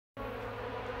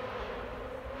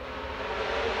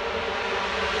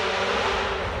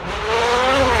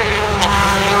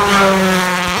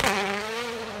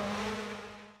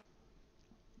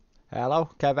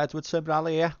Kev Edwardson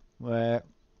rally here.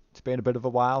 It's been a bit of a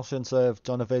while since I've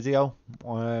done a video.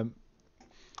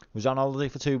 Was on holiday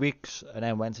for 2 weeks and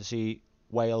then went to see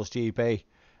Wales GP,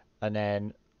 and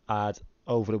then had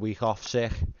over a week off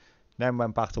sick, then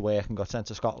went back to work and got sent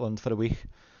to Scotland for a week.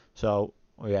 So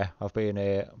yeah, I've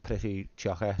been pretty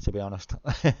chocker, to be honest.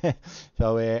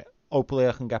 So hopefully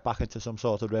I can get back into some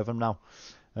sort of rhythm now,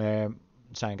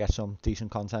 try and get some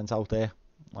decent content out there,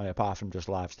 apart from just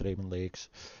live streaming leagues.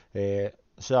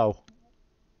 So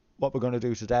what we're going to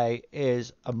do today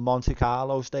is a Monte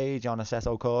Carlo stage on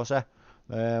Assetto Corsa.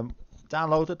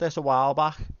 Downloaded this a while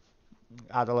back,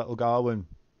 had a little go, and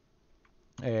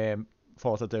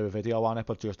thought I'd do a video on it,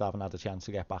 but just haven't had a chance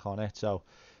to get back on it. So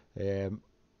I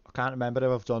can't remember if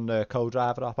I've done the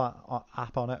co-driver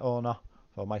app on it or not,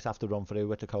 so I might have to run through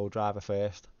with the co-driver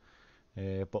first,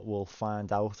 but we'll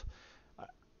find out.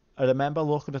 I remember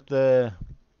looking at the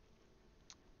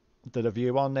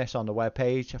review on this on the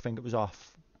webpage. I think it was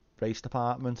off Race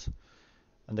Department,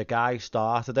 and the guy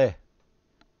started it,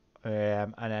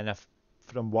 and then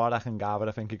from what I can gather,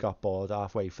 I think he got bored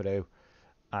halfway through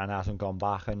and hasn't gone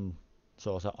back and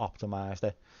sort of optimised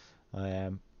it.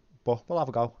 But we'll have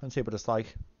a go and see what it's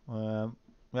like.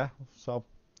 Yeah, so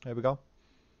here we go.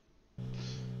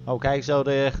 Okay, so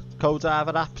the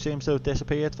co-driver app seems to have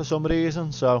disappeared for some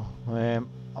reason, so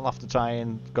I'll have to try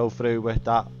and go through with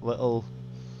that little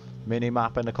mini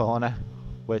map in the corner,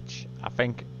 which I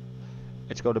think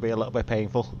it's going to be a little bit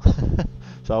painful.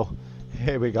 So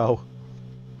here we go.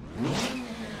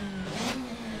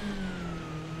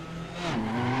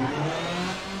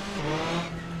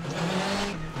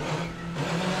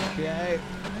 Okay.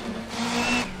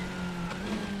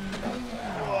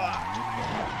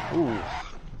 Ooh,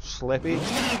 slippy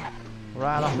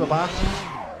right off the bat.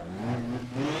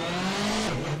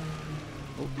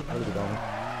 Oh, how did it go?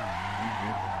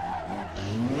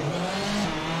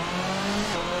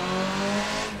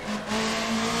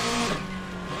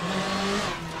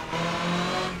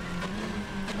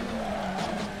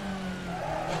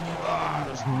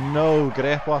 There's no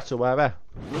grip whatsoever.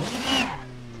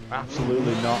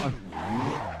 Absolutely nothing.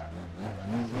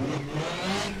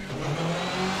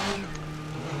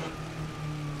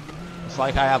 It's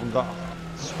like I haven't got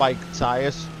spiked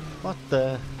tyres. What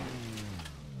the?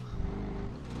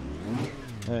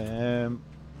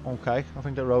 Okay, I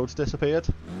think the road's disappeared.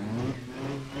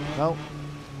 No.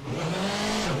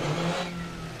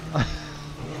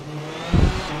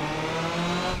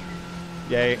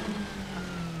 Yeah.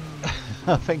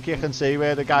 I think you can see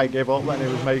where the guy gave up when he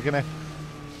was making it.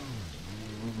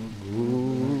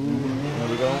 Ooh, there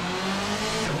we go.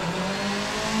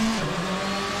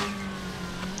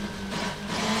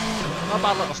 Not a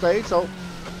bad little stage though.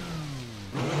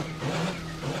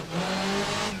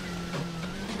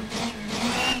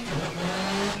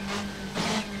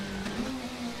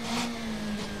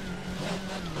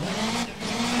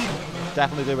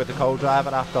 Definitely do with the co-driver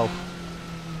app though.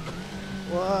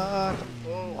 What?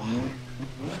 Oh.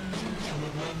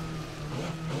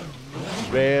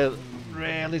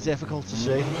 Really difficult to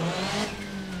see.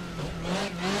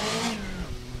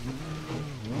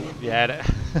 Yeah,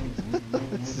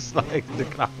 it's just like the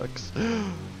graphics.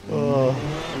 Oh.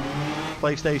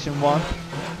 PlayStation 1.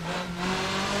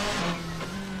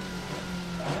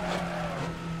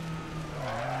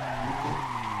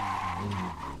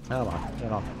 Come on,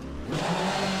 get on.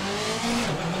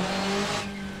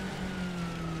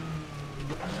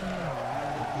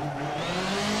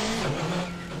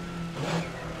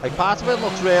 Like, part of it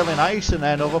looks really nice, and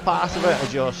then other parts of it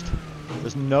are just,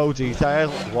 there's no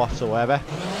detail whatsoever,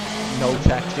 no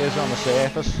textures on the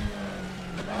surface.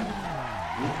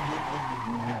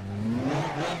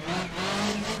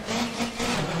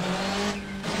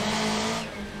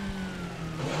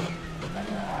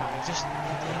 It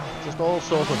just all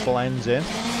sort of blends in.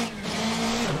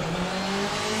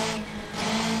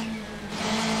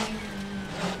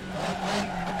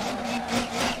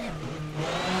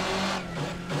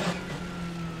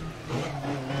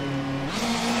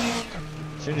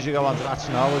 As soon as you go onto that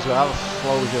snow as well, it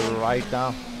slows you right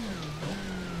down.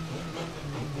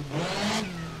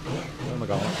 Where am I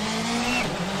going?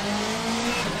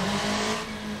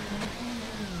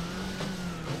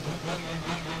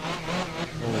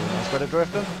 Oh, nice bit of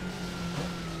drifting.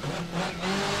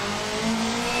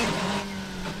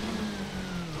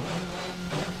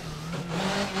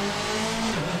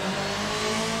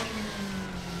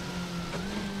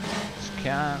 Just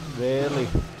can't really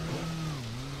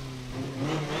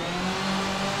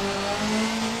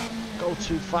go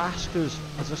too fast because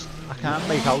I can't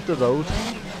make out the road.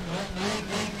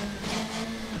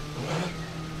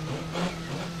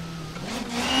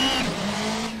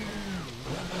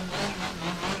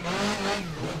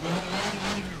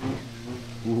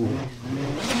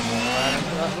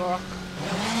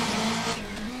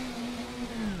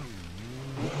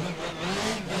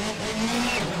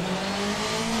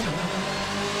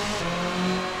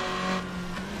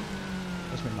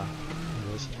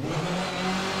 is.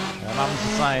 I'm having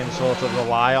to try and sort of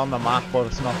rely on the map, but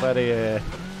it's not very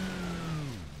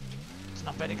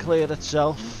clear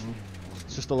itself.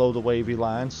 It's just a load of wavy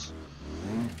lines.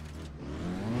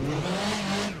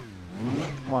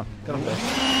 Come on, get up there.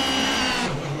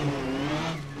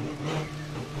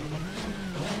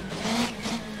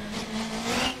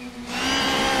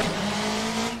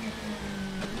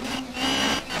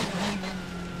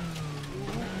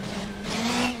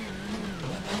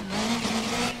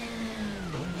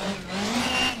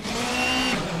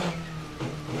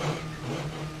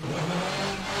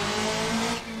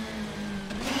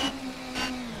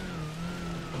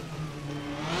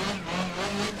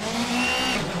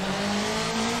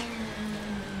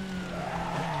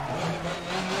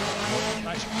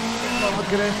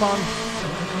 Grip on.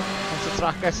 Once the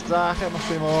track gets dark, it must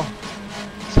be more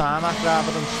tarmac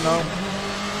rather than snow.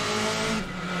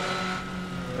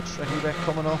 A tricky bit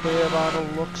coming up here by the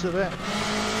looks of it.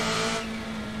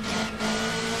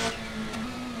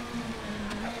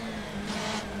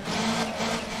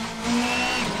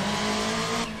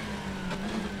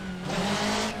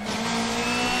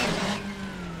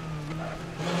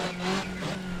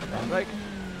 Handbrake.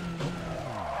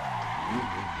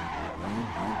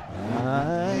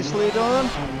 Nicely done.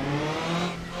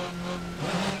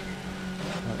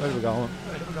 Where are we going?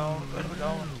 Where are we going? Where are we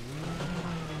going?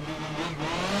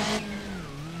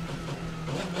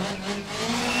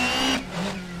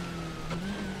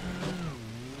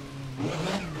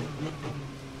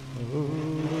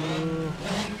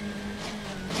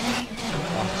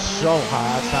 Oh, it's so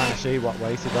hard trying to see what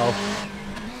way to go.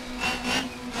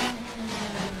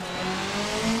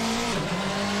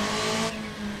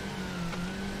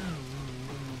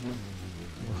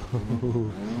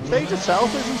 Stage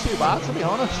itself isn't too bad, to be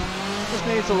honest. Just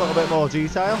needs a little bit more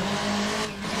detail.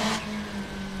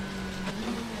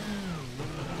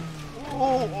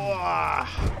 Oh,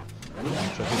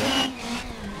 tricky bit.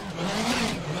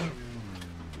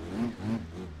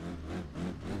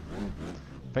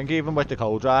 I think even with the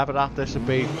co-driver app, this would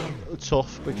be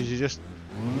tough because you just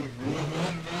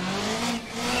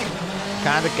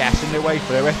kind of guessing your way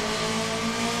through it.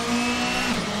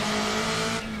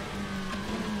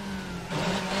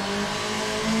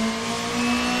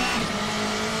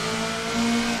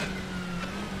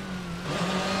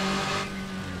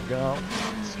 Go.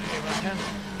 See if I can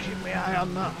keep my eye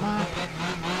on that map.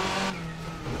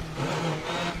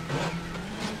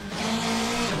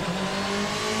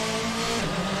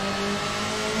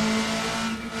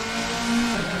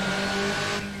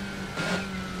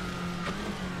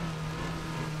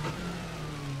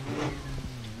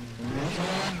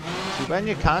 See, when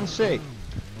you can see,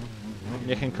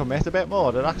 you can commit a bit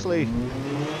more. It's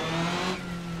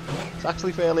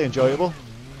actually fairly enjoyable.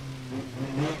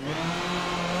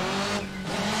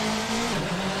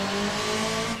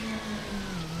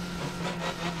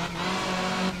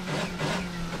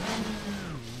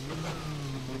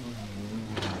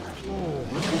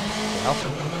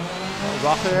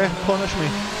 Rock here, punish me.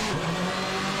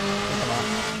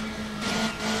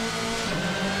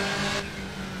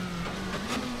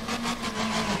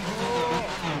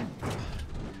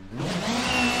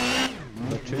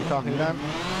 Not too cocky then.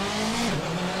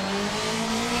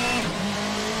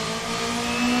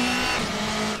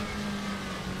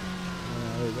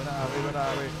 Where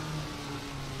are we?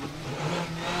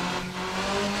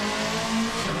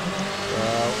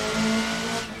 Well,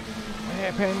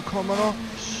 hairpin coming up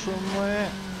somewhere.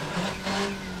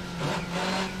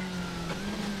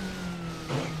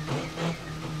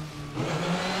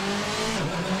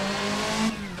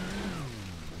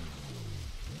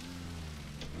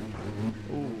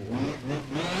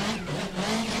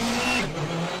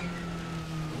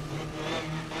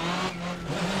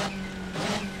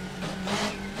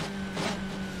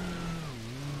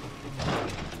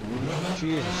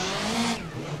 Jesus.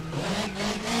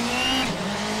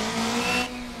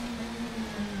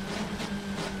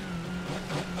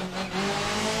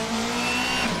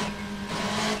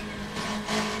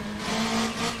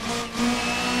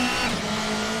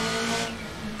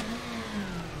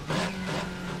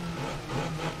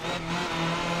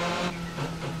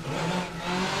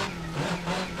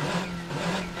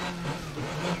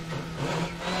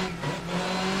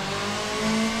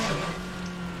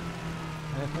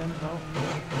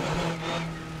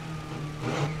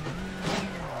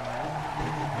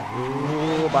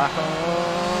 Ooh, back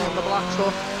on the black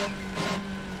stuff.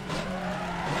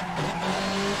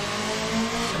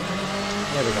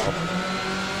 There we go.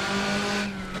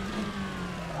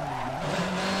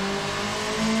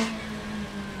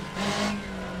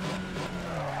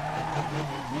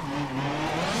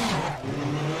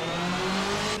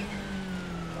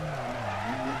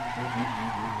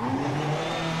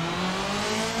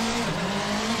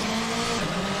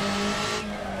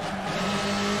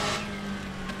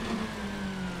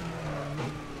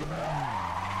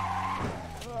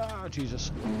 Oh,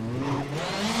 Jesus.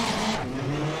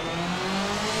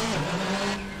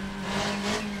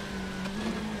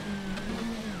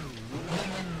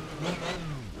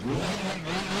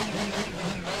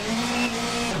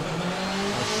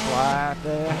 Slide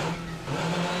there.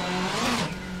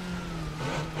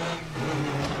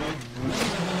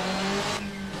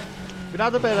 We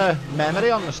had a bit of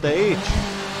memory on the stage.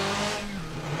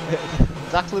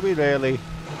 It's actually been really...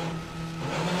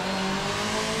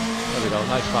 There we go,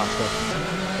 nice faster.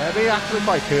 It'd be actually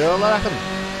quite cool, I reckon.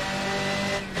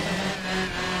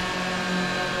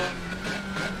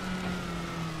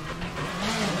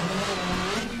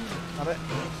 Have it.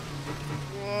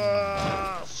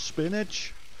 Whoa,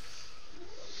 spinach.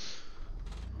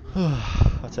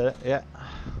 That's it, yeah.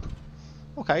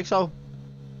 Okay, so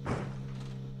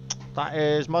that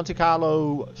is Monte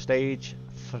Carlo Stage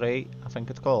 3, I think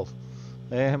it's called.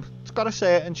 It's got a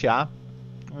certain charm.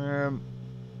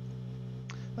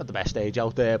 Not the best stage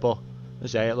out there, but I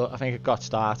say, look, I think it got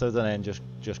started and then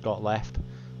just got left.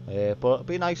 But it'd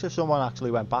be nice if someone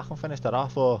actually went back and finished it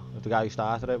off, or if the guy who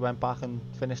started it went back and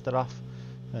finished it off.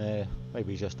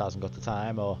 Maybe he just hasn't got the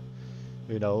time, or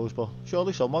who knows, but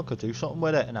surely someone could do something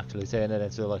with it and actually turn it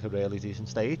into like a really decent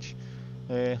stage.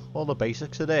 All the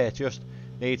basics are there, just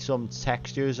need some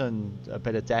textures and a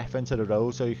bit of depth into the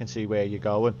road so you can see where you're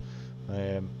going.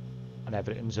 And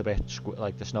everything's a bit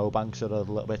like the snowbanks are a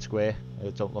little bit square,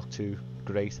 don't look too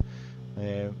great.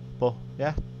 But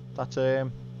yeah, that's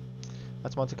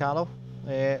Monte Carlo.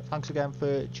 Thanks again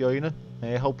for joining.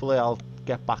 Hopefully I'll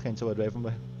get back into a rhythm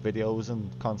with videos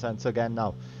and content again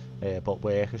now. But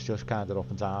work is just kind of up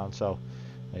and down, so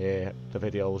the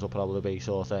videos will probably be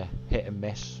sort of hit and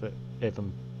miss if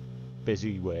I'm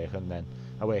busy working. Then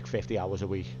I work 50 hours a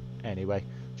week anyway,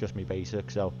 just me basic,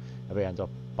 so if I end up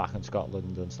back in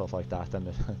Scotland and stuff like that,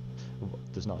 then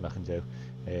there's nothing I can do.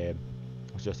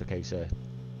 It's just a case of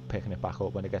picking it back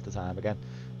up when I get the time again.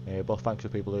 But thanks to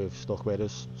people who've stuck with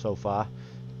us so far.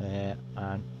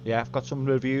 And yeah, I've got some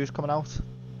reviews coming out.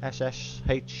 SSH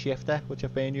shifter, which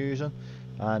I've been using,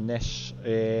 and this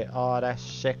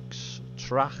RS6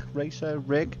 track racer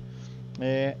rig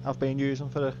I've been using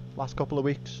for the last couple of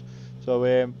weeks. So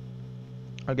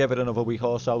I'll give it another week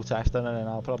or so testing, and then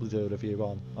I'll probably do a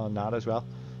review on that as well.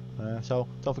 So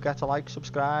don't forget to like,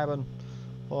 subscribe, and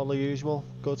all the usual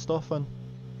good stuff, and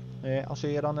I'll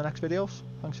see you on the next videos.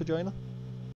 Thanks for joining.